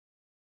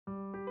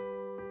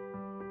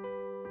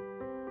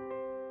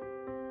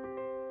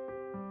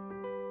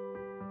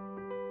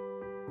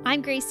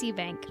I'm Grace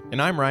Eubank.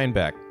 And I'm Ryan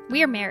Beck.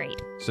 We are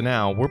married. So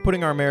now we're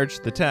putting our marriage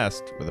to the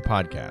test with a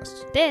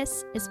podcast.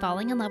 This is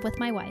Falling in Love with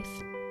My Wife.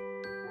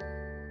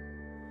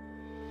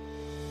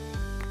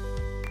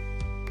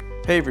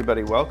 Hey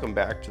everybody, welcome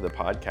back to the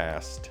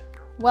podcast.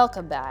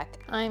 Welcome back.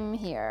 I'm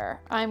here.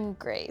 I'm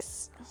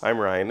Grace. I'm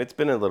Ryan. It's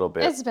been a little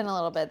bit. It's been a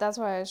little bit. That's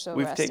why I was so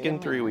We've rested taken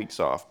and 3 whatnot. weeks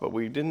off, but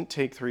we didn't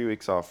take 3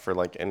 weeks off for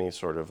like any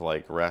sort of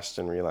like rest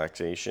and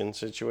relaxation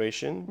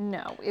situation.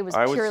 No, it was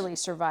I was- purely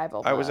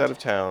survival I was mode. out of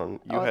town.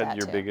 You Oh, had that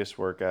your too. biggest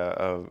workout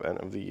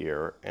of the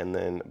year, and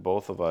then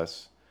both of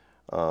us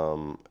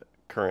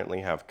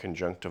currently have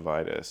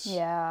conjunctivitis.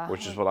 Yeah.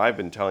 Which is what I've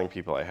been telling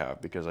people I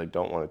have because I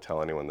don't want to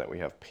tell anyone that we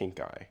have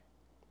pink eye.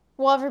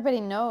 Well, everybody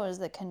knows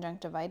that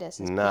conjunctivitis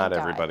is Not pink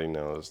eye. everybody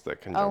knows that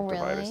Oh,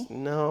 conjunctivitis.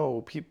 really?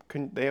 No, people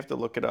they have to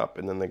look it up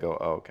and then they go,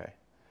 "Oh, okay."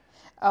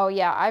 Oh,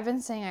 yeah. I've been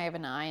saying I have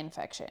an eye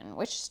infection,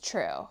 which is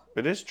true.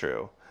 It is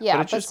true. Yeah,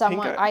 it's but just pink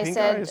someone, eye- I pink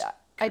said, eye is-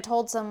 I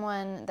told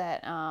someone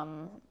that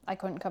I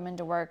couldn't come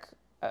into work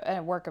at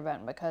a work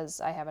event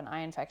because I have an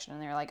eye infection.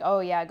 And they're like, oh,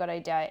 yeah, good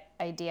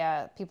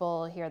idea.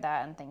 People hear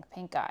that and think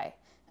pink eye.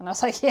 And I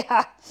was like,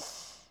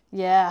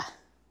 yeah.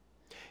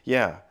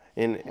 Yeah,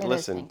 and It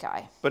listen, is pink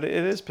eye. but it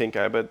is pink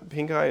eye. But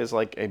pink eye is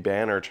like a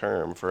banner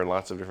term for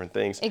lots of different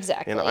things.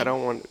 Exactly. And I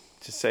don't want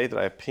to say that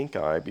I have pink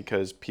eye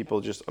because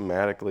people just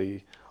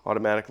automatically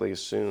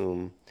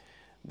assume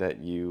that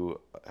you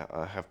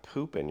have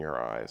poop in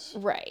your eyes.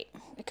 Right.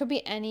 It could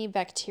be any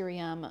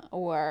bacterium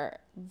or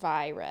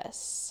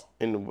virus.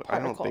 And I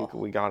don't think Particle.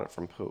 we got it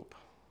from poop.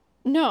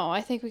 No,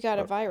 I think we got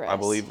a virus. I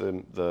believe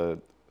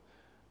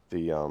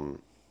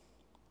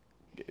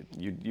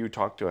you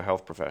talked to a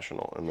health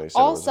professional and they said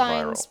it all was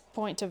signs viral.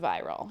 point to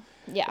viral.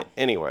 Yeah.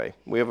 Anyway,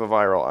 we have a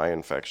viral eye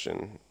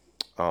infection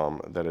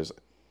that is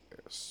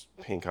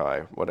pink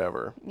eye,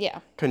 whatever. Yeah.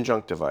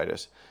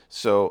 Conjunctivitis.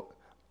 So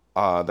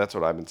that's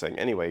what I've been saying.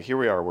 Anyway, here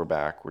we are. We're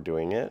back. We're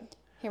doing it.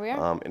 Here we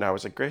are. And I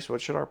was like, Grace,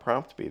 what should our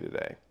prompt be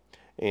today?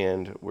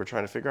 And we're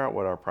trying to figure out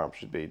what our prompt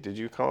should be. Did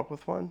you come up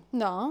with one?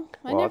 No,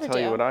 I Well, never I'll tell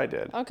do. you what I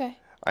did. Okay.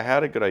 I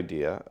had a good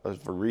idea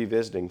of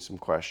revisiting some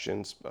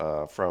questions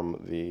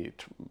from the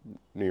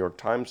New York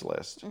Times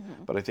list,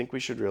 but I think we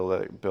should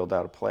really build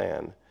out a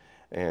plan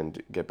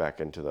and get back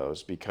into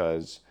those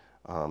because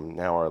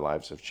now our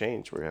lives have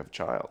changed. We have a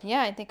child.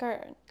 Yeah, I think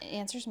our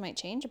answers might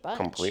change a bunch.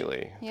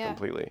 Completely. Yeah.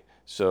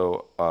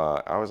 So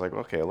I was like,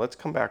 okay, let's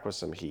come back with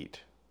some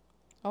heat.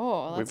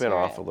 Oh, We've been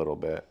off a little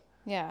bit.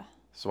 Yeah.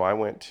 So I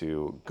went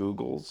to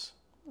Google's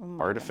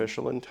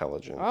Artificial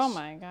Intelligence. Oh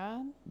my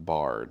God.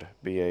 Bard,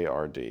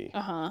 B-A-R-D.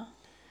 Uh-huh.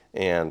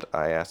 And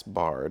I asked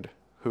Bard,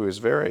 who is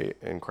very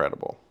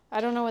incredible. I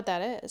don't know what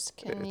that is.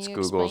 Can It's you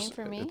Google's.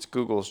 explain for me? It's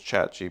Google's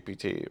Chat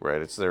GPT,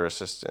 right? It's their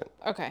assistant.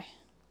 Okay.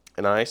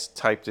 And I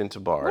typed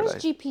into Bard. What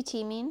does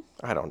GPT mean?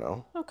 I don't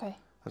know. Okay.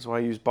 That's why I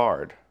use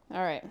Bard.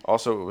 All right.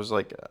 Also, it was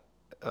like,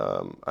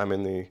 I'm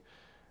in the,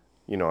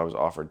 I was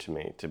offered to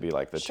me to be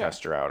like the Sure.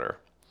 tester outer.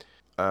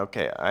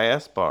 Okay, I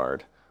asked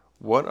Bard,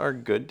 what are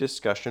good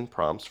discussion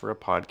prompts for a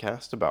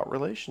podcast about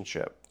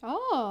relationship?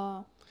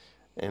 Oh.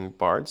 And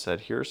Bard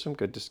said, here are some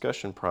good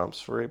discussion prompts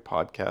for a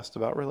podcast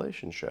about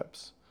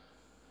relationships.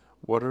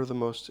 What are the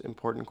most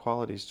important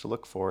qualities to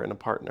look for in a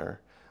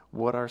partner?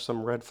 What are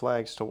some red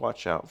flags to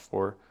watch out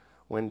for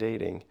when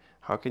dating?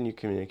 How can you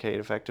communicate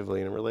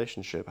effectively in a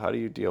relationship? How do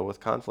you deal with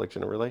conflict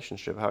in a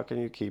relationship? How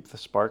can you keep the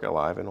spark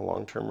alive in a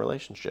long-term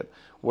relationship?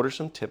 What are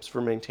some tips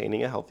for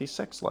maintaining a healthy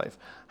sex life?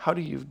 How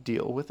do you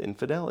deal with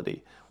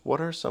infidelity?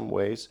 What are some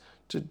ways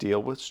to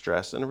deal with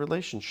stress in a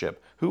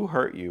relationship? Who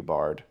hurt you,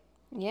 Bard?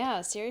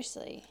 Yeah,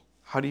 seriously.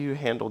 How do you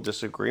handle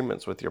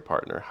disagreements with your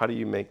partner? How do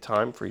you make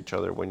time for each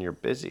other when you're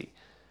busy?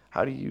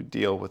 How do you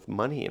deal with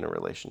money in a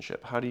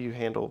relationship? How do you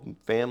handle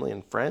family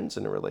and friends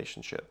in a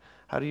relationship?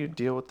 How do you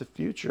deal with the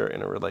future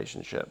in a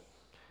relationship?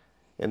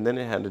 And then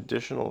it had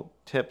additional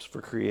tips for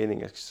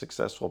creating a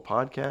successful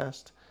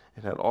podcast.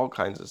 It had all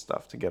kinds of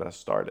stuff to get us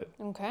started.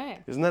 Okay.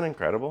 Isn't that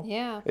incredible?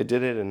 Yeah. It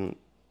did it in,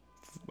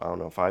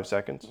 5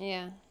 seconds.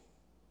 Yeah.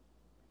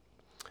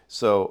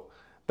 So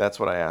that's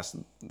what I asked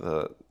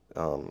the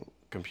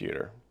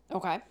computer.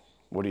 Okay.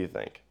 What do you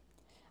think?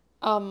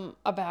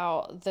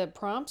 About the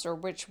prompts or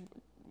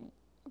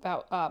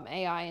about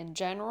AI in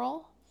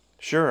general?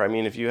 Sure. I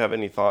mean, if you have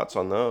any thoughts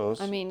on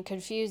those. I mean,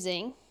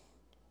 confusing.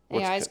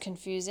 What's AI is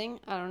confusing.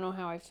 I don't know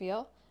how I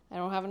feel. I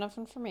don't have enough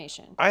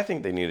information. I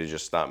think they need to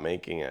just stop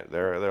making it.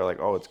 They're like,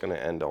 oh, it's going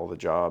to end all the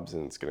jobs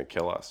and it's going to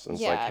kill us. And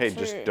it's like, Yeah, hey,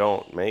 just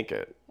don't make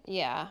it.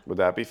 Yeah. Would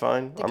that be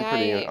fine? The I'm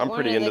one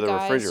pretty of into the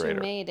guys refrigerator.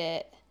 Who made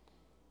it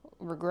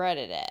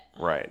regretted it.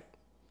 Right.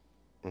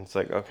 And it's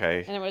like,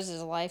 okay. And it was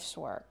his life's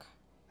work.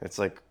 It's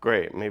like,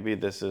 great. Maybe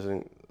this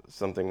isn't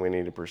something we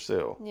need to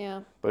pursue.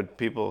 Yeah. But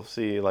people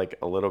see like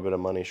a little bit of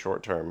money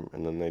short term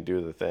and then they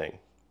do the thing.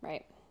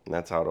 Right. And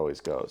that's how it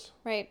always goes.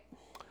 Right.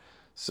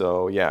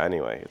 So yeah,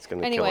 anyway, it's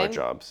going to kill our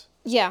jobs.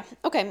 Yeah.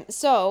 Okay.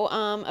 So,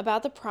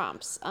 about the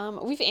prompts,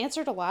 we've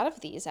answered a lot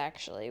of these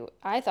actually.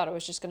 I thought it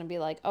was just going to be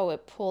like, oh,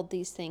 it pulled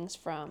these things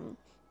from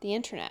the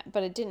internet,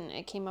 but it didn't.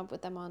 It came up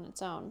with them on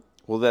its own.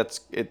 Well,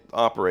 it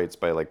operates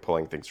by like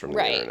pulling things from the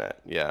Right.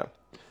 internet. Yeah.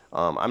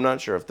 I'm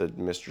not sure if the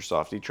Mr.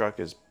 Softy truck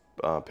is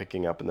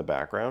picking up in the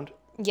background.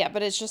 Yeah,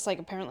 but it's just like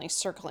apparently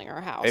circling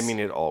our house. I mean,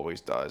 it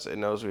always does. It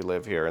knows we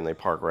live here, and they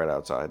park right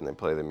outside and they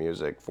play the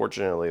music.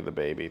 Fortunately, the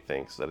baby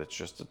thinks that it's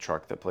just a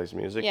truck that plays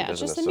music. Yeah, He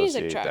it's doesn't just the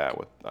music associate truck. that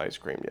with ice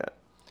cream yet.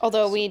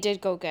 Although we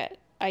did go get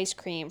ice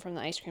cream from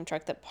the ice cream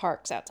truck that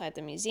parks outside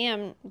the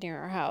museum near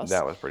our house.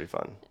 That was pretty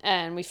fun.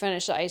 And we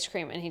finished the ice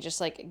cream, and he just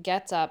like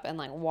gets up and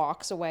like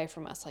walks away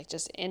from us, like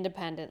just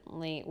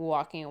independently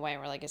walking away.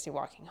 And we're like, is he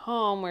walking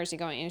home? Where's he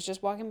going? He was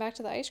just walking back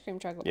to the ice cream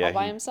truck all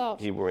by himself.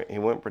 He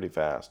went pretty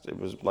fast. It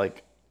was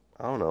like,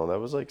 I don't know, that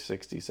was like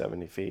 60,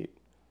 70 feet.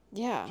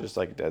 Yeah. Just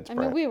like dead I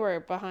sprint. mean, we were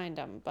behind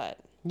him, but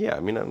Yeah,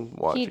 I mean, I'm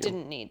watching. he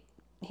didn't need.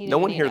 No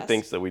one need here us.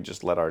 thinks that we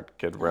just let our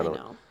kid run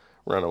know.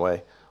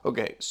 away.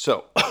 Okay,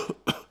 so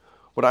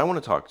what I want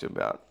to talk to you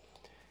about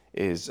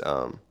is,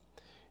 what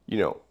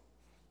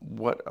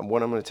I'm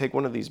going to take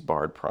one of these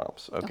barred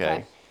prompts,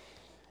 okay?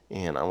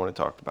 And I want to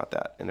talk about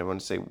that. And I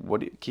want to say,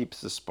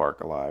 keeps the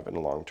spark alive in a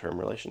long-term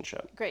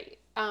relationship? Great.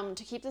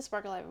 To keep the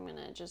spark alive, I'm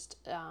gonna just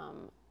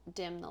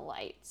dim the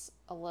lights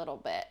a little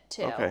bit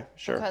too. Okay,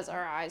 sure. Because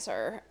our eyes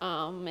are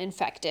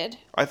infected.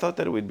 I thought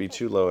that it would be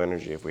too low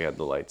energy if we had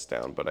the lights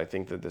down, but I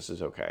think that this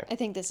is okay. I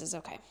think this is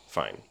okay.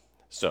 Fine.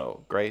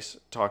 So, Grace,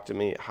 talk to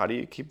me. How do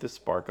you keep the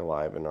spark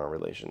alive in our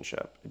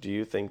relationship? Do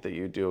you think that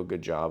you do a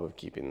good job of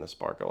keeping the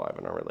spark alive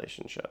in our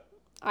relationship?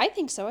 I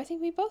think so. I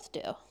think we both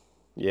do.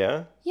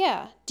 Yeah?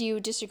 Yeah. Do you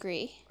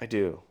disagree? I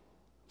do.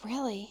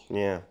 Really?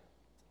 Yeah.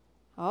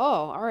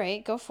 Oh, all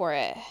right. Go for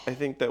it. I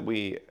think that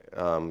we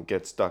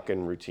get stuck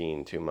in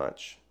routine too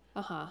much.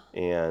 Uh-huh.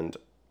 And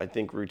I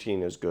think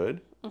routine is good.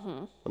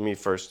 Mm-hmm. Let me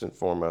first and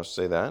foremost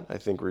say that. I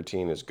think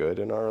routine is good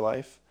in our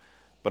life.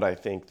 But I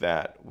think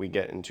that we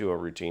get into a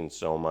routine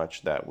so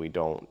much that we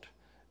don't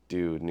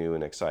do new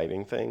and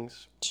exciting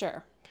things.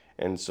 Sure.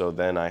 And so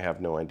then I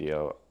have no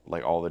idea,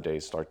 like all the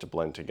days start to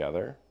blend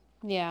together.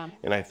 Yeah.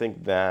 And I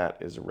think that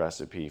is a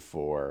recipe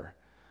for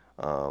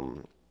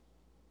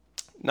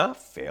not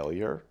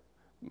failure,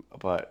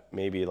 but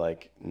maybe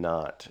like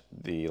not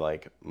the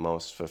like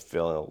most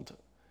fulfilled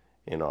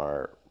in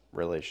our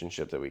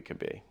relationship that we could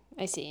be.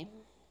 I see.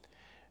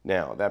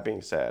 Now, that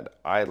being said,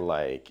 I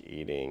like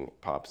eating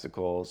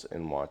popsicles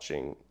and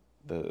watching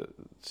the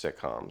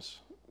sitcoms.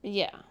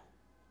 Yeah.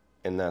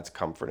 And that's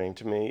comforting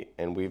to me.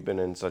 And we've been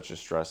in such a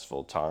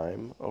stressful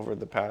time over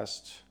the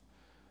past,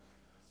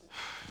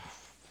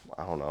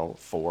 I don't know,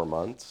 4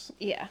 months.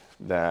 Yeah.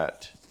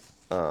 That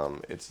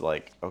it's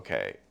like,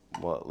 okay,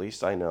 well, at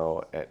least I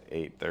know at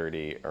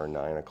 8:30 or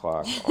 9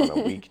 o'clock on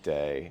a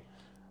weekday,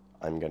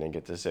 I'm going to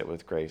get to sit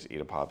with Grace,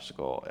 eat a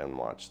popsicle, and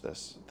watch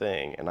this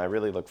thing. And I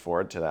really look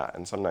forward to that.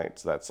 And some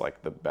nights that's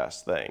like the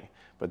best thing.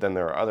 But then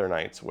there are other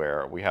nights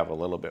where we have a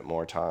little bit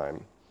more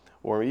time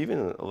or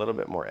even a little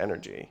bit more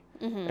energy.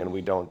 Mm-hmm. And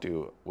we don't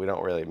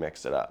really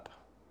mix it up.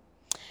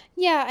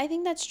 Yeah, I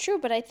think that's true.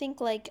 But I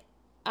think like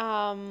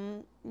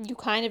you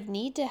kind of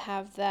need to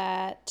have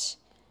that,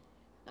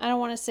 I don't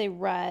want to say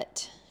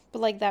rut, but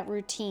like that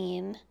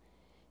routine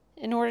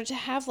in order to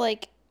have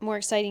like more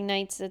exciting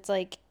nights that's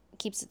like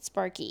keeps it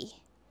sparky,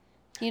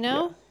 you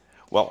know? Yeah.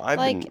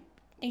 Well,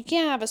 you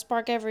can't have a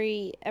spark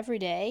every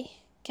day,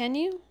 can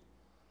you?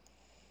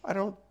 I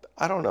don't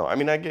know. I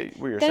mean, I get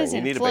what you're saying.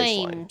 You need a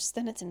baseline.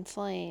 Then it's in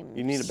flames.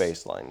 You need a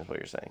baseline is what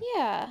you're saying.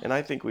 Yeah. And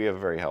I think we have a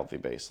very healthy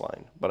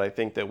baseline, but I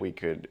think that we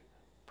could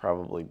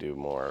probably do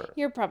more.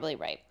 You're probably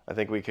right. I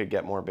think we could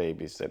get more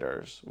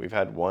babysitters. We've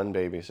had one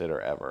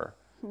babysitter ever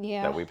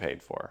that we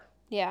paid for.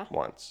 Yeah.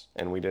 Once,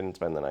 and we didn't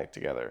spend the night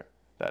together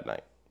that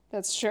night.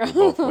 That's true. We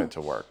both went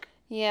to work.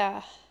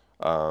 Yeah.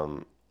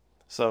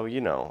 So,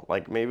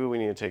 like maybe we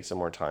need to take some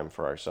more time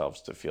for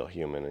ourselves to feel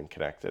human and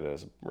connected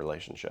as a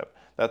relationship.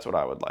 That's what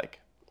I would like.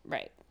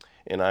 Right.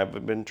 And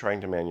I've been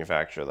trying to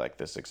manufacture like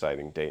this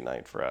exciting date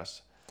night for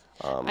us.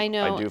 I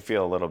know. I do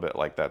feel a little bit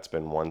like that's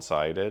been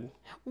one-sided.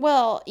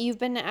 Well, you've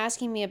been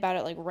asking me about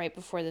it like right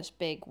before this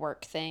big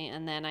work thing,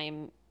 and then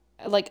I'm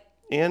like.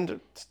 And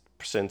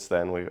since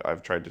then,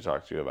 I've tried to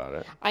talk to you about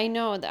it. I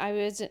know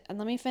that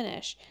let me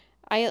finish.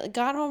 I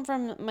got home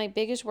from my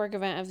biggest work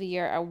event of the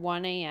year at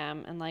 1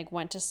 a.m. and like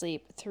went to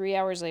sleep. 3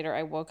 hours later,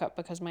 I woke up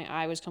because my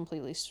eye was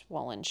completely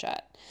swollen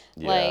shut.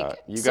 Yeah,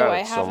 you got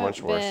it so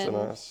much worse than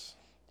us.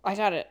 I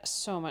got it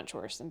so much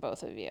worse than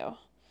both of you.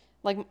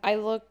 Like I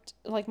looked,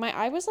 like my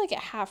eye was like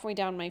halfway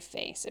down my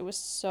face. It was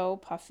so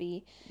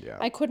puffy. Yeah.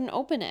 I couldn't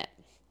open it.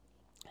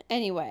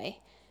 Anyway,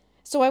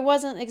 so I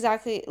wasn't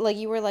exactly like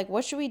you were like,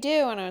 what should we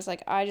do? And I was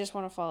like, I just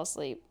want to fall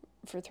asleep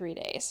for 3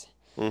 days.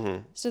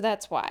 Mm-hmm. So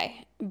that's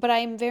why. But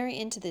I'm very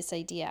into this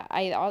idea.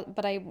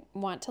 But I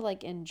want to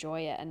like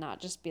enjoy it and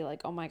not just be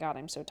like, oh my God,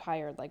 I'm so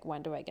tired. Like,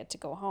 when do I get to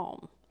go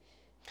home?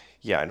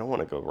 Yeah, I don't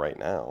want to go right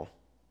now.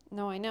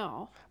 No, I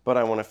know. But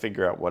I want to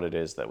figure out what it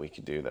is that we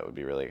could do that would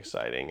be really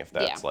exciting. If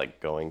that's like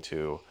going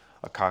to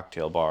a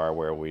cocktail bar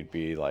where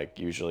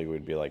usually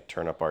we'd be like,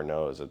 turn up our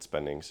nose at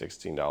spending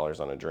 $16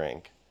 on a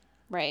drink.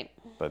 Right.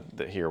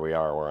 But here we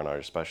are, we're on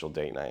our special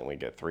date night and we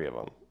get 3 of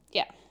them.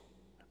 Yeah.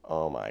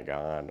 Oh my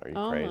God, are you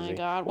Oh crazy? my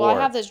God. Well, I Or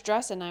have this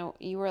dress, and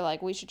you were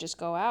like, we should just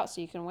go out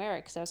so you can wear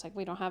it. Because I was like,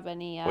 we don't have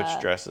any. which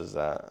dress is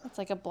that? It's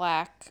like a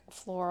black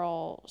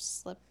floral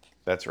slip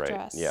That's right. Yeah.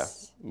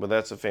 dress. But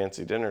that's a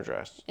fancy dinner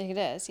dress. It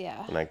is,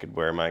 yeah. And I could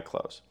wear my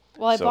clothes.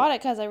 Well, I So bought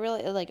it because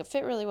it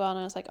fit really well, and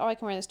I was like, oh, I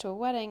can wear this to a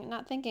wedding.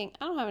 Not thinking,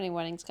 I don't have any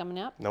weddings coming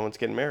up. no one's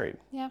getting married.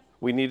 Yeah,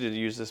 We need to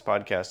use this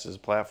podcast as a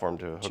platform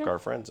to hook Sure. our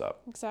friends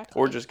up. exactly.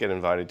 Or just get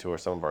invited to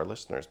some of our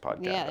listeners'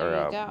 podcast Yeah,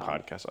 there you go.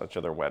 podcasts, each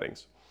other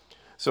weddings.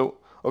 So,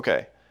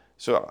 okay.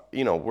 So,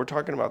 we're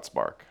talking about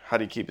spark. How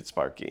do you keep it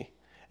sparky?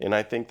 And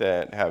I think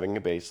that having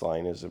a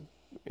baseline is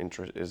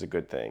a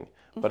good thing.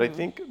 But I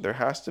think there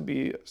has to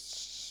be,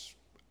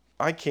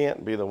 I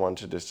can't be the one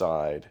to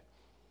decide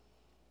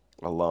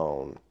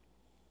alone.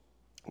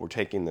 We're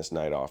taking this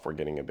night off, we're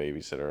getting a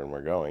babysitter, and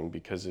we're going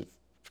because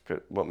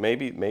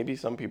maybe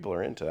some people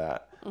are into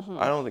that.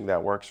 I don't think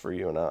that works for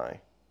you and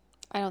I.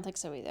 I don't think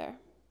so either.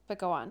 But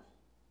go on.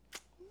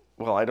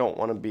 Well, I don't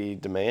want to be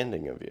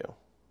demanding of you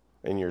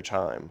in your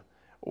time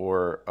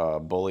or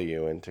bully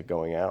you into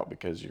going out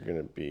because you're going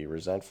to be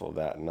resentful of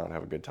that and not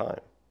have a good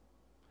time.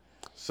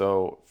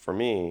 So for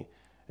me,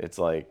 it's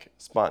like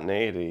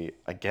spontaneity.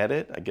 I get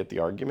it. I get the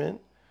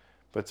argument.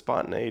 But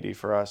spontaneity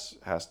for us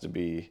has to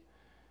be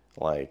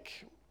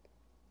like,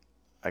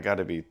 I got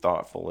to be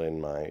thoughtful in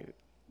my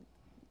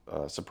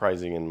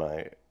surprising in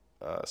my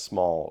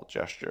small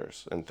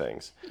gestures and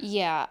things,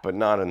 Yeah, but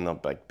not in the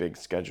big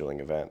scheduling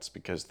events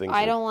because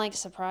I don't like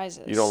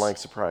surprises. You don't like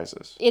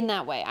surprises. In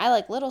that way. I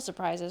like little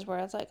surprises where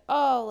it's like,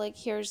 oh, like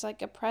here's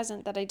like a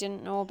present that I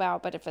didn't know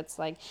about. But if it's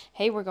like,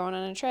 hey, we're going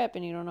on a trip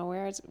and you don't know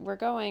where we're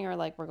going, or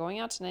like we're going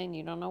out tonight and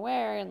you don't know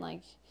where, and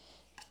like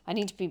I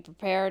need to be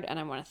prepared and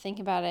I want to think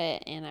about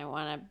it and I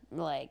want to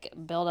like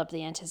build up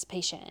the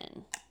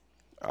anticipation.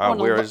 I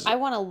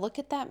want to look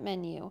at that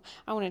menu.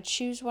 I want to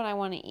choose what I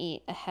want to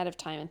eat ahead of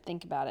time and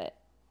think about it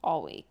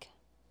all week.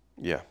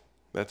 Yeah,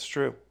 that's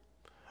true.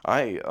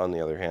 I, on the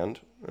other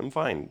hand, am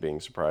fine being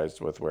surprised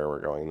with where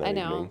we're going that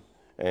evening.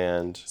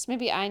 And so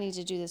maybe I need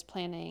to do this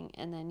planning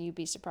and then you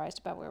be surprised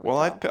about where we go. Well,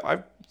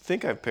 I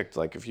think I've picked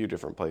like a few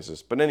different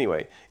places. But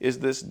anyway, is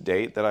this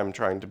date that I'm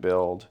trying to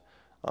build,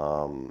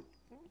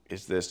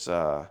 is this...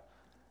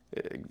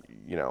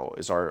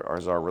 is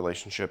our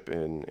relationship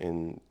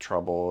in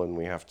trouble and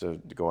we have to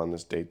go on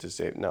this date to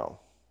save? No,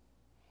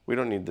 we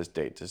don't need this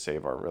date to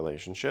save our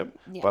relationship.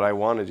 Yeah. But I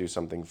want to do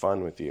something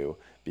fun with you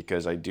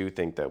because I do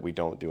think that we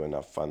don't do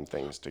enough fun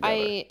things together.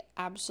 I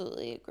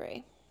absolutely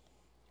agree.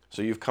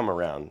 So you've come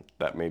around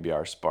that maybe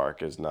our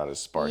spark is not as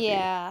sparky.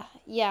 Yeah.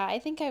 I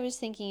think I was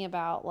thinking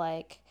about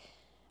like,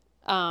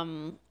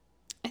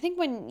 I think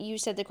when you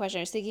said the question,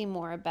 I was thinking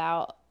more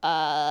about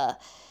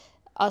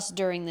us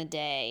during the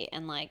day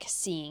and like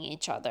seeing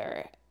each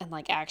other and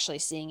like actually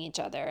seeing each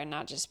other and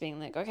not just being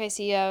like, okay,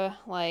 see ya.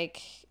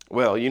 Like,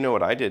 well, you know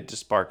what I did to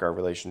spark our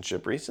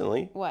relationship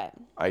recently? What?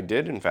 I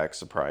did, in fact,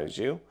 surprise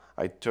you.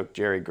 I took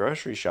Jerry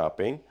grocery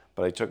shopping,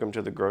 but I took him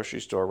to the grocery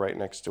store right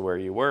next to where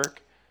you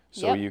work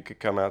so you could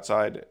come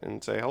outside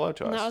and say hello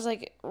to us. And that was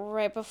like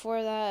right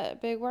before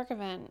that big work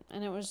event.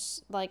 And it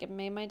was like, it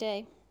made my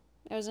day.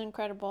 It was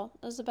incredible.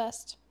 It was the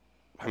best.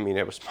 I mean,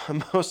 it was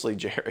mostly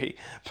Jerry,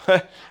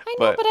 but I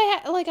know, but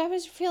I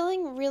was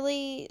feeling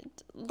really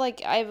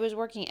like I was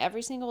working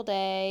every single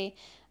day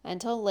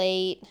until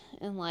late,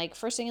 and like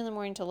first thing in the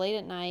morning till late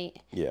at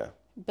night. Yeah.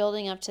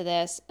 Building up to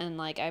this, and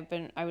like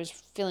I was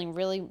feeling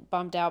really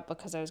bummed out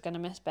because I was gonna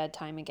miss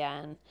bedtime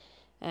again,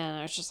 and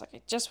I was just like,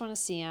 I just want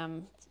to see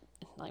him,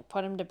 like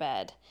put him to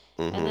bed,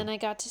 and then I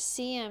got to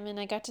see him, and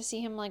I got to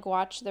see him like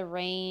watch the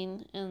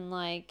rain and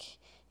like.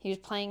 He was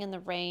playing in the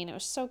rain. It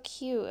was so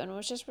cute, and it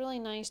was just really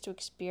nice to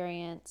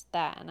experience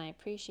that, and I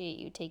appreciate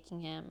you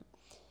taking him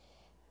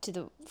to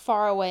the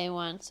far away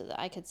one so that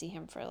I could see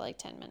him for like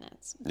 10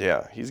 minutes.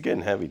 Yeah, he's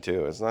getting heavy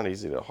too. It's not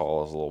easy to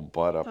haul his little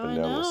butt up and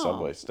down the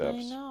subway steps.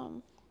 I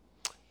know.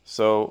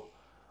 So,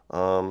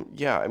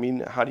 I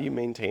mean, how do you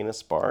maintain a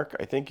spark?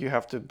 I think you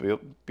have to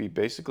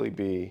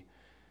be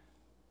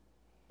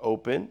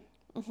open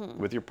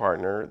with your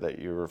partner that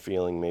you're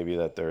feeling maybe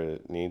that there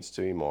needs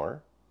to be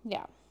more.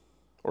 Yeah.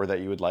 Or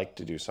that you would like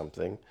to do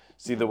something.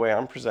 See, the way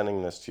I'm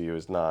presenting this to you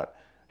is not,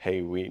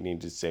 hey, we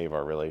need to save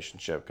our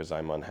relationship because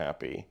I'm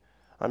unhappy.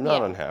 I'm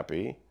not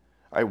unhappy.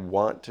 I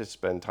want to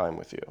spend time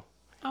with you.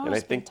 I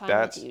think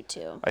that's with you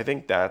too. I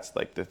think that's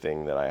like the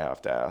thing that I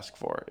have to ask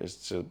for is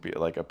to be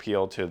like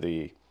appeal to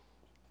the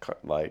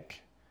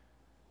like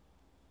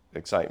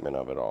excitement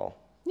of it all.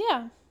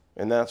 Yeah.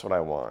 And that's what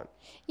I want.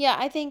 Yeah,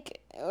 I think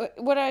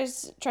what I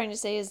was trying to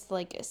say is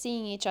like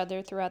seeing each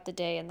other throughout the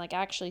day and like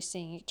actually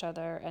seeing each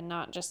other and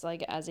not just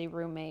like as a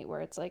roommate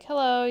where it's like,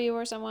 hello, you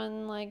are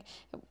someone like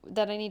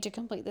that I need to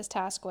complete this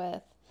task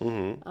with.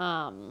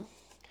 Mm-hmm.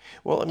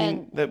 Well, I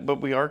mean, but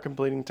we are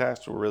completing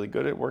tasks. We're really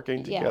good at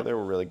working together. Yeah.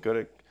 We're really good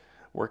at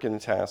working the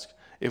tasks.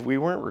 If we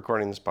weren't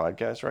recording this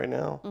podcast right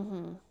now,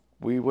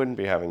 we wouldn't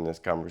be having this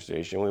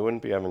conversation. We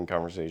wouldn't be having a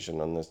conversation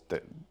on this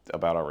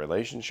about our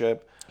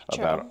relationship.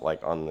 True. About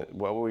like on the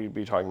what would we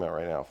be talking about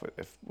right now?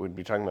 If we'd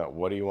be talking about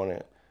what do you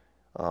want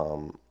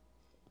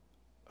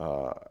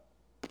to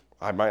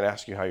I might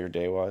ask you how your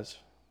day was.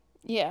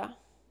 Yeah.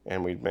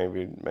 And we'd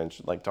maybe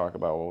talk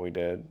about what we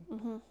did.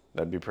 Mm-hmm.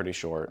 That'd be pretty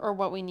short. Or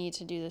what we need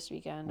to do this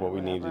weekend. What or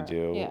we need to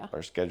whatever. do. Yeah.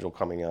 Our schedule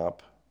coming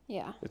up.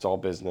 Yeah. It's all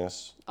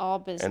business. All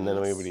business. And then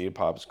we would eat a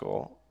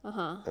popsicle.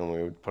 Uh-huh. And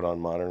we would put on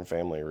Modern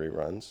Family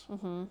reruns.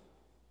 Mm-hmm.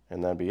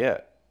 And that'd be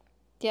it.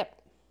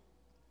 Yep.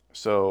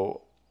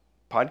 So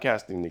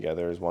podcasting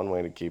together is one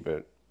way to keep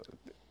it,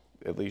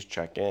 at least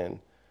check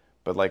in.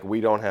 But like, we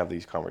don't have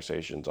these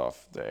conversations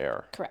off the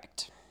air.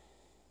 Correct.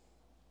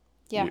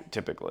 Yeah.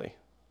 Typically.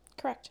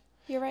 Correct.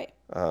 You're right.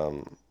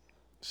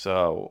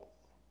 So,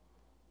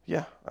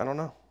 yeah, I don't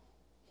know.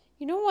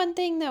 You know, one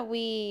thing that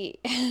we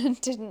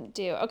didn't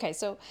do. Okay,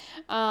 so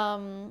I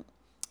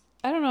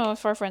don't know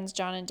if our friends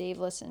John and Dave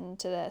listened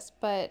to this,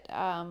 but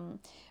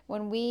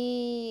when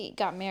we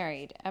got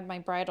married at my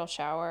bridal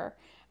shower,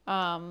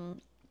 our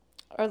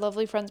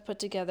lovely friends put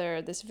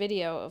together this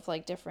video of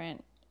like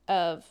different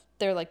of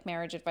their like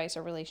marriage advice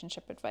or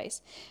relationship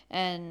advice.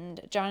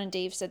 And John and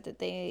Dave said that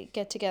they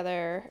get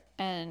together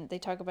and they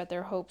talk about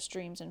their hopes,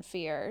 dreams, and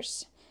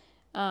fears.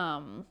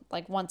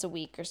 Like once a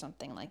week or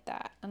something like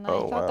that. And I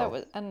thought that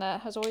was, and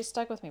that has always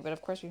stuck with me, but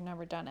of course we've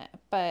never done it.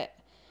 But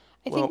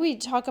I think we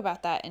talk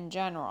about that in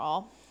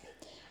general,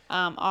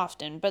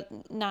 often, but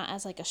not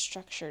as like a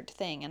structured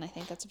thing. And I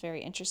think that's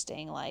very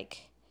interesting.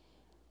 Like,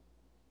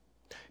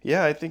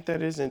 yeah, I think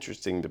that is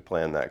interesting to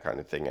plan that kind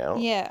of thing out.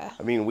 yeah.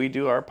 I mean, we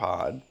do our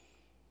pod.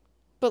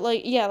 But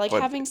like, yeah, like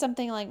having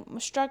something like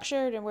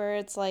structured and where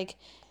it's like,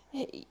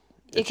 it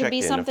could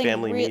be something a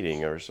family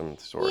meeting or some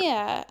sort.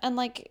 Yeah. And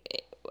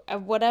like,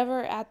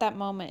 whatever at that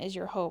moment is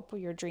your hope or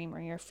your dream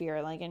or your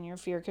fear. Like, and your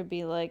fear could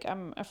be like,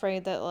 I'm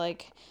afraid that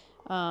like,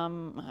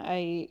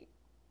 I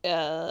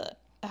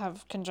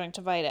have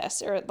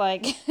conjunctivitis, or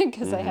like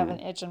because I have an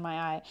itch in my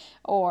eye,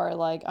 or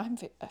like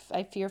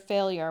I fear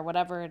failure, or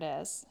whatever it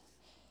is.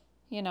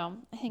 You know,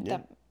 I think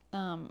that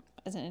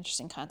is an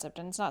interesting concept,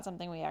 and it's not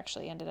something we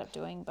actually ended up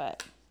doing,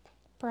 but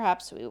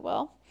perhaps we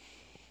will.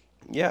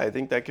 Yeah, I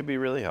think that could be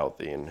really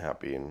healthy and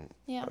happy and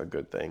a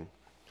good thing.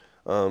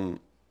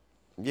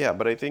 Yeah,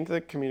 but I think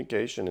that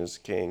communication is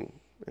king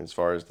as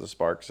far as the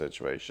spark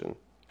situation.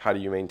 How do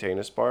you maintain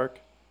a spark?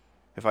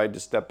 If I had to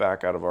step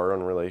back out of our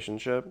own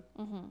relationship,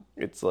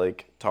 it's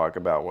like talk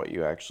about what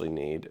you actually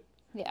need.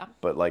 Yeah.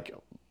 But like,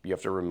 you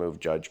have to remove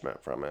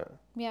judgment from it.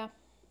 Yeah.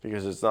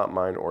 Because it's not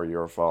mine or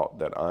your fault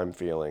that I'm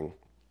feeling.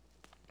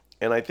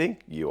 And I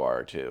think you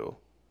are too.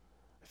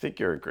 I think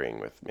you're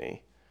agreeing with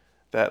me.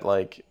 That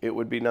like, it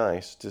would be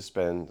nice to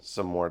spend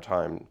some more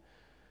time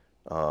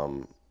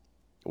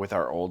with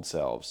our old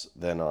selves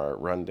than our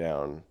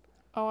rundown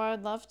Oh, I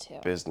would love to.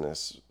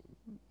 business,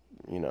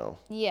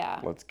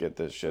 Yeah. let's get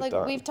this shit Like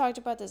done. we've talked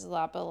about this a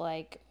lot, but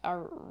like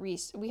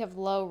we have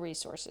low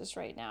resources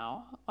right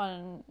now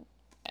on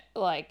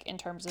like in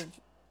terms of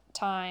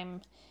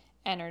time,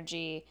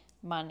 energy,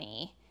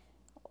 money,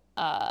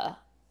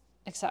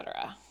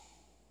 etc.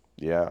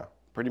 Yeah,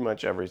 pretty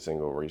much every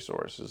single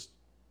resource is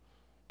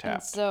And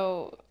tapped.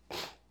 so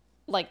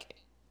like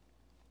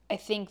I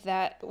think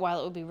that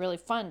while it would be really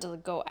fun to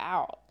go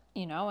out,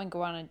 and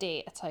go on a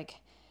date, it's like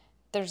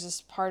there's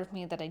this part of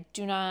me that I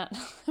do not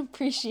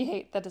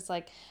appreciate that it's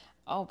like,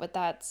 oh, but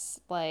that's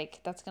going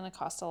to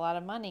cost a lot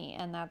of money,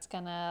 and that's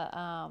going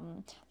to,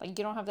 like,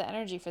 you don't have the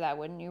energy for that.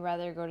 Wouldn't you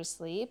rather go to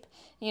sleep?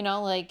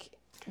 Like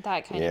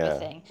that kind of a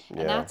thing.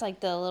 And that's like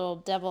the little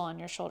devil on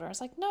your shoulder.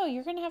 It's like, no,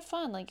 you're going to have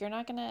fun. Like, you're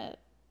not going to,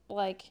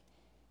 like,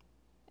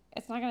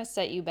 it's not going to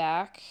set you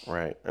back.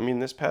 Right. I mean,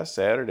 this past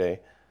Saturday,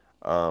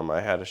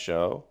 I had a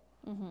show,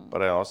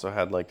 but I also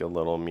had like a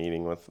little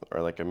meeting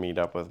or like a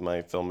meetup with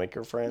my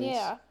filmmaker friends.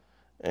 Yeah.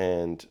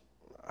 And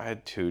I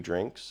had 2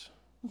 drinks.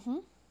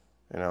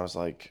 And I was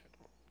like,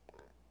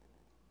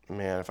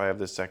 man, if I have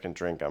this second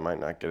drink, I might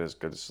not get as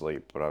good a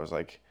sleep. But I was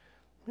like,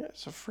 yeah,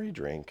 it's a free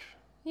drink.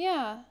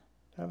 Yeah.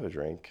 Have a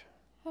drink.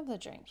 Have the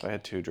drink. So I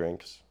had 2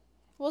 drinks.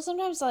 Well,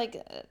 sometimes, like,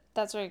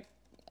 that's what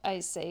I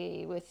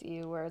say with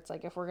you, where it's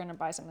like, if we're going to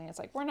buy something, it's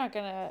like, we're not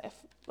going to,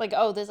 like,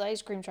 oh, this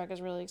ice cream truck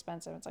is really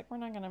expensive. It's like, we're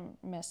not going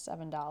to miss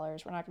 $7.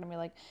 We're not going to be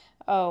like,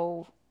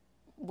 oh,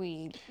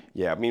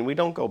 Yeah, I mean, we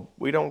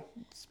don't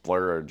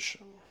splurge.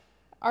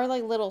 Our,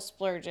 like, little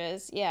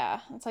splurges,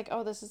 yeah. It's like,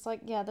 oh, this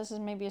is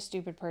maybe a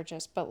stupid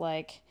purchase, but,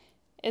 like,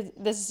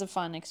 this is a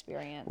fun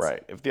experience.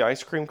 Right. If the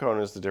ice cream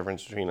cone is the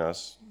difference between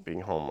us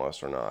being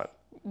homeless or not,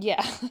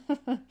 yeah.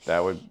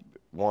 that would,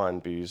 one,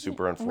 be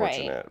super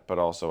unfortunate. Right. But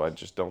also, I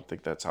just don't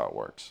think that's how it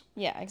works.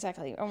 Yeah,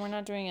 exactly. And we're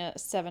not doing a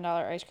 $7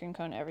 ice cream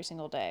cone every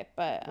single day,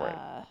 but,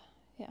 Right.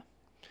 yeah.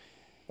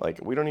 Like,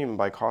 we don't even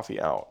buy coffee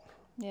out.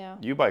 Yeah.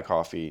 You buy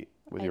coffee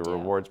with I your do.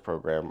 rewards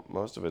program.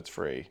 Most of it's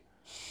free.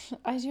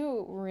 I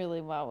do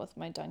really well with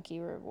my Donkey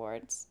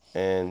rewards.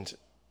 And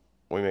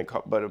we make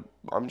but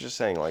I'm just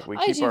saying, like, we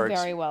I keep do our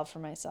very well for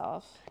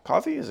myself.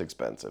 coffee is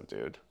expensive,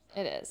 dude.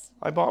 It is.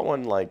 I bought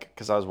one, like,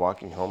 because I was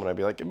walking home, and I'd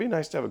be like, it'd be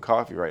nice to have a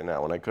coffee right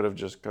now, and I could have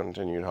just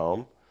continued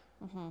home.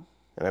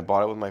 And I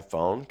bought it with my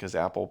phone, because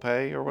Apple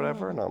Pay or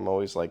whatever, and I'm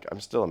always like, I'm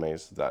still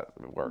amazed that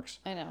it works.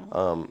 I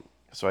know.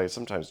 So I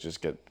sometimes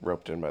just get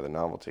roped in by the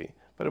novelty.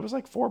 But it was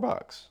like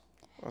 $4.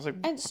 I was like,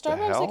 At what the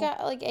Starbucks, I hell?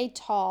 got like a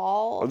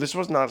tall. Oh, this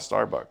was not a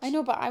Starbucks. I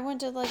know, but I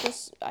went to like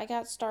I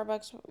got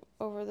Starbucks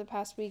over the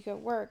past week at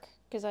work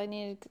because I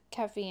needed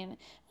caffeine. It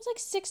was like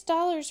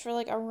 $6 for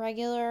like a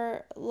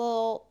regular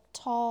little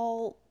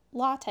tall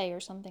latte or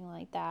something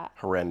like that.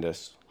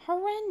 Horrendous.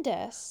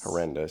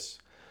 Horrendous.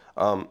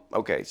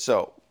 Okay,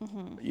 so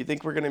you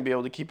think we're going to be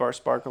able to keep our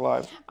spark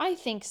alive? I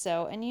think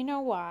so, and you know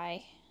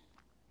why?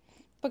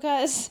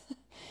 Because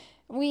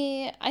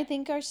I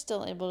think, are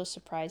still able to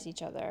surprise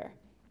each other.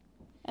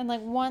 And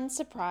like one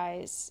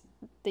surprise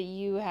that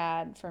you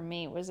had for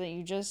me was that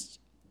you just,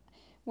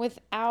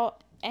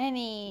 without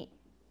any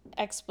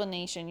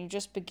explanation, you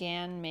just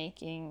began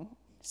making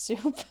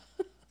soup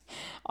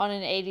on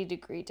an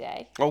 80-degree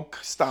day. Oh,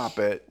 stop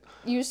it.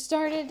 You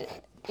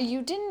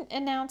didn't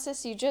announce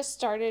this, you just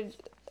started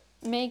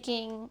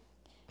making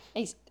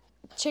a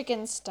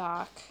chicken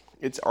stock.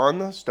 It's on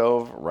the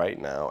stove right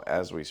now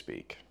as we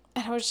speak.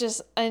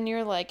 And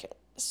you're like,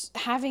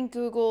 having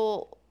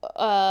Google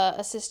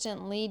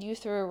Assistant lead you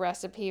through a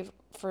recipe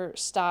for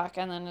stock,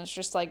 and then it's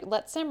just like,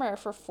 let simmer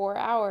for 4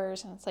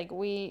 hours. And it's like,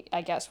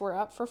 I guess we're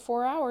up for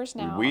 4 hours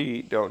now.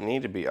 We don't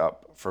need to be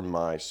up for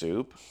my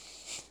soup.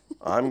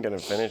 I'm going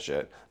to finish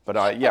it. But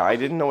I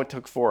didn't know it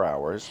took 4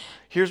 hours.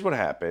 Here's what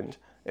happened.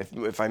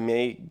 If I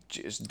may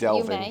just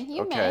delve in.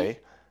 You okay. may.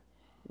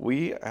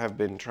 We have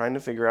been trying to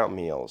figure out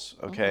meals,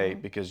 okay?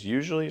 Because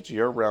usually it's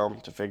your realm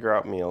to figure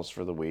out meals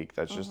for the week.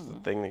 That's just the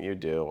thing that you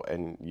do.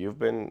 And you've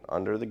been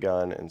under the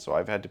gun, and so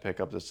I've had to pick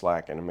up the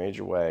slack in a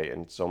major way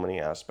in so many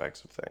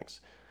aspects of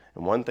things.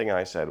 And one thing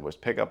I said was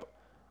pick up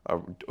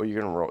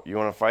you want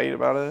to fight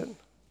about it?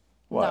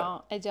 What?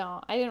 No, I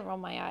don't. I didn't roll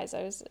my eyes.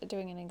 I was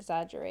doing an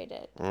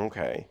exaggerated.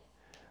 Okay.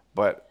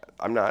 But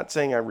I'm not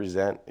saying I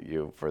resent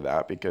you for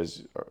that,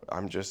 because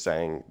I'm just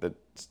saying that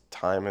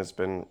time has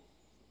been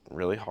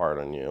really hard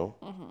on you.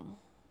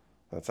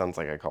 That sounds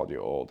like I called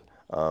you old.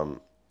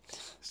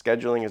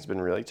 Scheduling has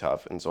been really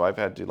tough, and so I've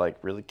had to like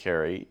really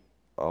carry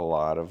a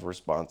lot of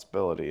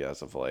responsibility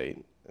as of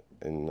late,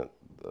 and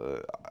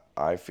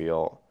I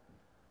feel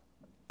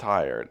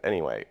tired.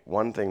 Anyway,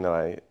 one thing that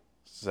I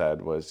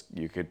said was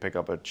you could pick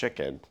up a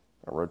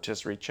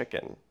rotisserie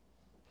chicken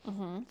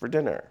for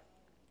dinner.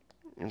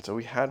 And so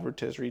we had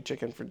rotisserie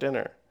chicken for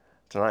dinner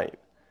tonight.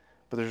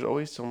 But there's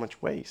always so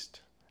much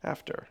waste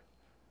after.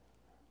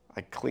 I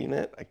clean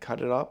it, I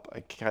cut it up,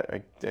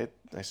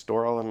 I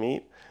store all the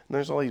meat, and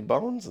there's all these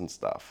bones and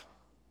stuff.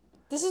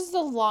 This is the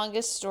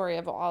longest story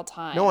of all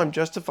time. No, I'm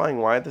justifying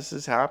why this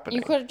is happening.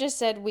 You could have just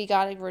said, we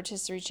got a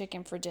rotisserie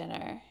chicken for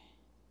dinner.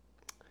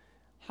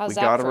 We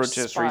got a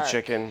rotisserie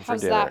chicken for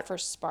dinner. How's that for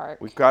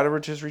spark? We got a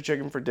rotisserie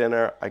chicken for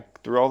dinner. I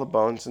threw all the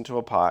bones into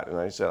a pot, and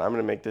I said, I'm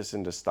going to make this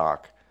into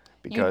stock.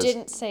 Because you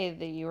didn't say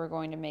that you were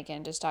going to make it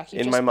into stock. You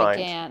in just my mind.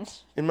 began.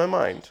 In my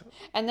mind.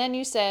 And then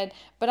you said,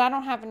 but I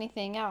don't have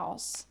anything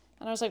else.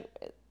 And I was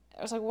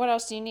like, what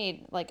else do you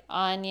need? Like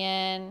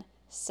onion,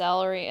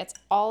 celery. It's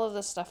all of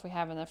the stuff we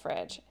have in the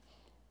fridge.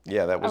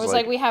 Yeah, that was I was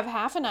like, we have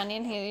half an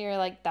onion here. You're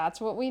like,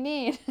 that's what we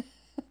need.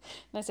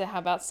 And I said, how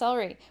about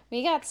celery?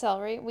 We got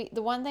celery.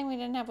 The one thing we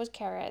didn't have was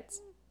carrots.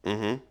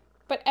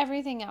 But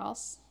everything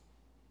else.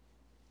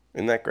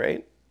 Isn't that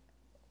great?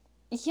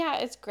 Yeah,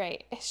 it's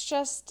great. It's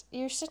just,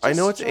 you're such I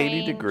know it's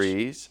 80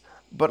 degrees,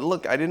 but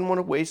look, I didn't want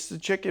to waste the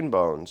chicken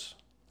bones.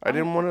 I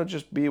didn't want to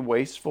just be a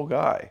wasteful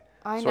guy.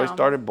 I So I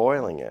started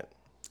boiling it.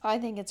 I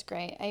think it's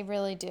great. I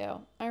really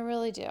do. I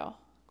really do.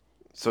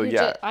 So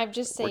I'm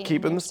just saying, we're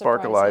keeping the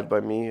spark alive by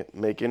me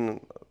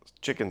making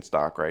chicken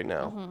stock right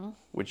now,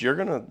 which you're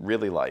going to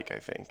really like, I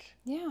think.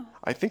 Yeah.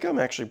 I think I'm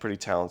actually pretty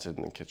talented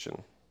in the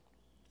kitchen.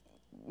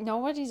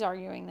 Nobody's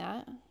arguing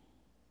that.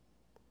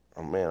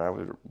 Oh, man, I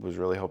was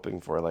really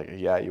hoping for like,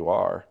 yeah, you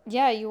are.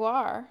 Yeah, you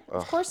are.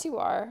 Of course you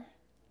are.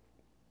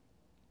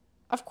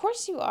 Of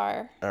course you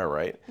are. All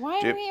right.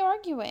 Why are we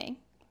arguing?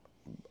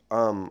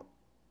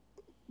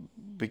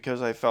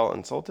 Because I felt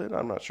insulted?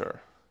 I'm not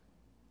sure.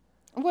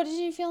 What did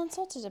you feel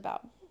insulted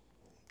about?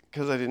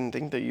 Because I didn't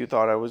think that you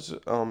thought I was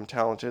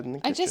talented in the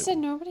kitchen. I just said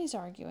nobody's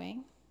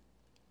arguing.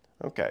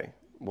 Okay.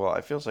 Well,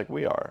 it feels like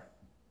we are.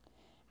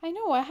 I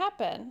know. What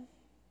happened?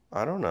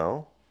 I don't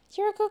know.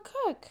 You're a good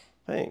cook.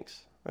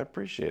 Thanks. I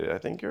appreciate it. I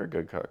think you're a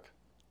good cook.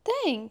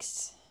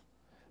 Thanks.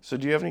 So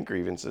do you have any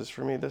grievances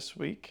for me this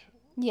week?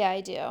 Yeah,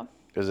 I do.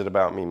 Is it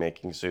about me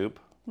making soup?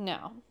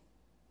 No.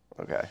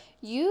 Okay.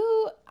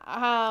 You,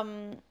 I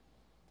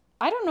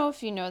don't know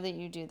if you know that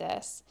you do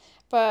this,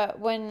 but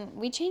when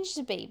we changed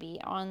the baby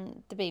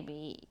on the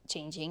baby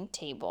changing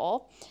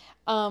table,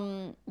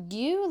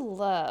 you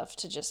love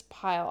to just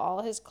pile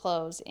all his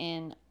clothes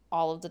in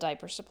all of the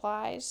diaper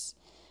supplies.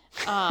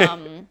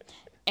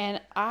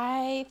 And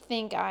I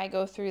think I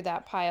go through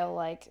that pile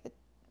like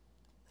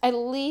at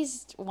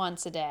least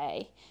once a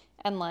day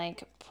and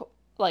like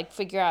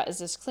figure out, is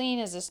this clean?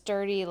 Is this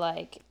dirty?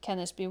 Like, can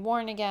this be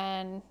worn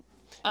again?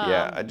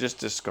 Yeah, I just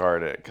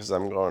discard it because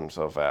I'm going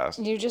so fast.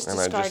 You just and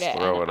discard I just it,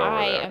 throw and it over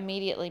I there.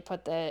 immediately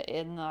put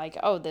like,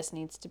 oh, this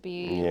needs to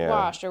be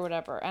washed or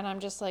whatever. And I'm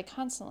just like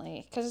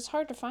constantly, because it's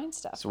hard to find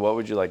stuff. So what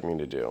would you like me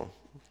to do?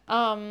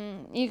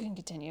 You can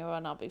continue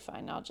and I'll be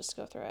fine. I'll just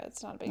go through it.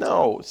 It's not a big deal.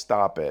 No,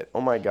 stop it.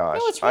 Oh my gosh.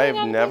 No, it's really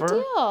not a big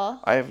deal.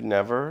 I have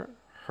never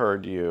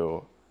heard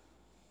you.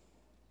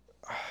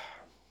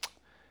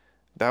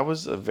 That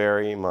was a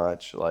very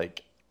much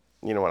like,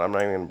 you know what? I'm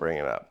not even gonna bring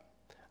it up.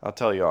 I'll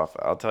tell you off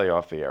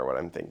the air what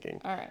I'm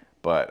thinking. All right.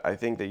 But I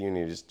think that you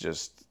need to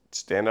just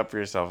stand up for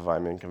yourself if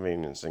I'm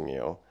inconveniencing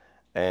you,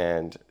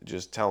 and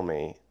just tell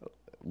me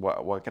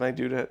what can I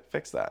do to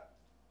fix that.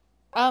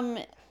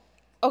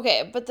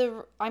 Okay, but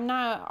I'm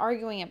not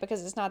arguing it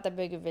because it's not that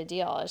big of a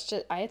deal. It's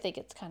just I think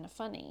it's kind of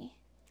funny.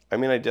 I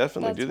mean, I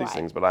definitely do That's these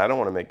why. things, but I don't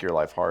want to make your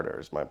life harder.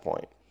 Is my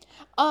point.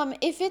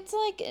 If it's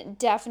like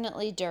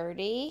definitely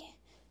dirty,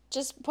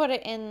 just put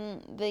it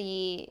in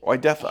the I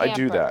do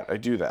hamper. that. I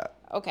do that.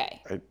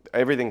 Okay.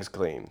 Everything's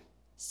clean.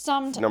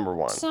 Number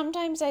one.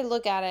 Sometimes I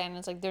look at it and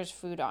it's like there's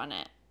food on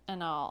it,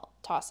 and I'll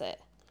toss it.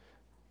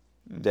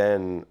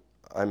 Then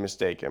I'm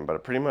mistaken, but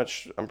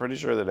I'm pretty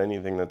sure that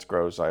anything that's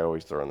gross, I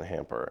always throw in the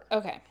hamper.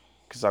 Okay.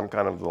 Because I'm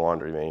kind of the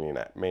laundry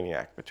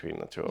maniac between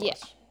the two of Yeah.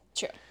 us.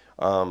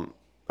 True.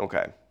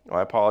 Okay. Well,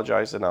 I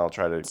apologize, and I'll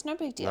try to It's no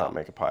big deal. not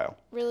make a pile.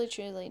 Really,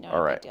 truly, not All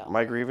a right. big deal.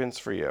 My grievance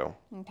for you.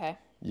 Okay.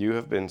 You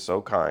have been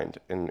so kind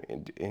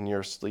in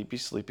your sleepy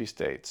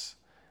states.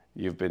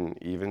 You've been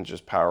even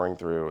just powering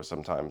through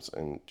sometimes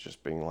and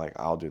just being like,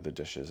 I'll do the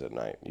dishes at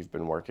night. You've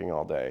been working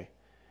all day,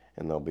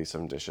 and there'll be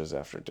some dishes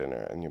after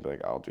dinner, and you'll be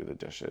like, I'll do the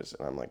dishes.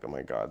 And I'm like, oh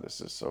my God, this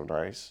is so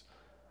nice.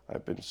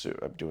 I'm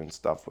doing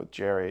stuff with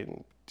Jerry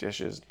and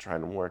dishes,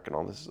 trying to work and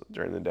all this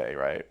during the day,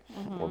 right?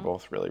 Mm-hmm. We're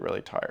both really,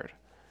 really tired.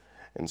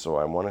 And so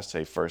I want to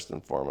say first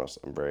and foremost,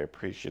 I'm very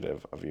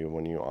appreciative of you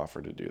when you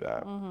offer to do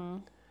that. Mm-hmm.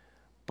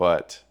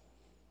 But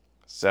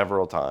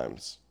several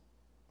times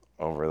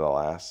over the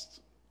last...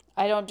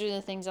 I don't do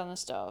the things on the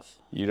stove.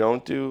 You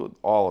don't do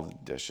all of the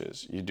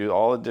dishes. You do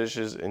all the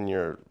dishes in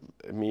your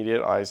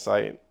immediate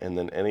eyesight, and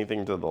then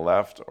anything to the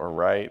left or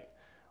right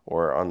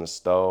or on the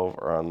stove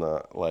or on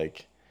the,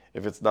 like,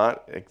 if it's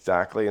not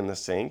exactly in the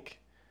sink,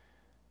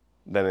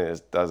 then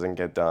it doesn't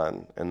get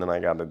done. And then I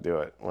got to do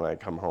it when I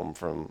come home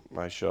from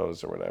my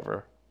shows or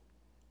whatever.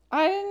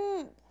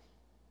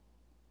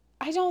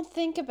 I don't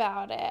think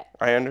about it.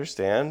 I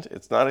understand.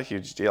 It's not a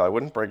huge deal. I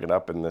wouldn't bring it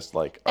up in this,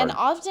 like... And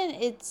often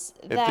it's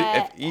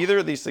that... If either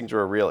of these things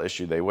were a real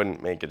issue, they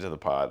wouldn't make it to the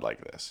pod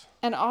like this.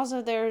 And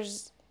also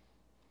there's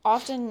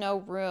often no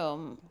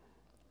room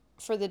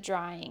for the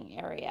drying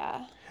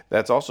area.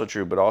 That's also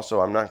true, but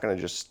also I'm not going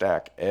to just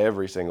stack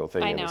every single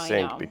thing in the I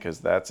sink know. because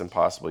that's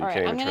impossible. You All right,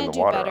 can't I'm even gonna turn the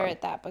water do better on.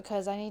 at that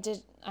because I need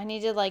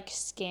to like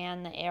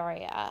scan the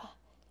area,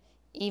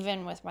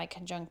 even with my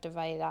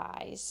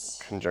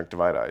conjunctivitis.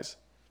 Conjunctivitis.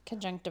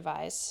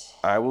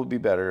 I will be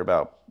better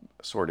about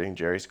sorting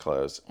Jerry's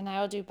clothes. And I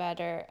will do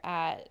better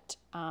at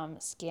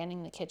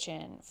scanning the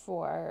kitchen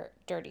for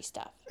dirty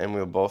stuff. And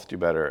we'll both do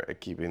better at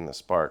keeping the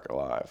spark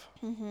alive.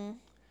 Mm-hmm.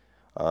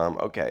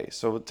 Okay,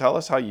 so tell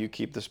us how you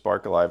keep the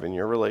spark alive in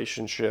your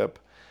relationship.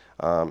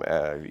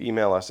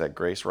 Email us at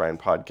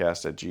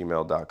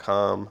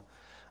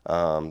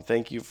graceryanpodcast@gmail.com.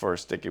 Thank you for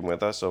sticking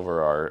with us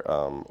over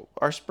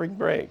our spring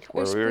break,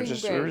 where we were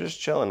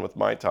just chilling with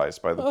Mai Tais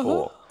by the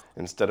pool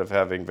instead of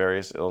having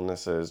various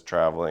illnesses,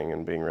 traveling,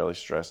 and being really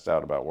stressed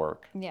out about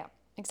work. Yeah,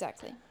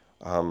 exactly.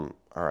 All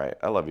right,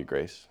 I love you,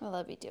 Grace. I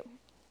love you too.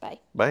 Bye.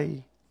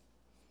 Bye.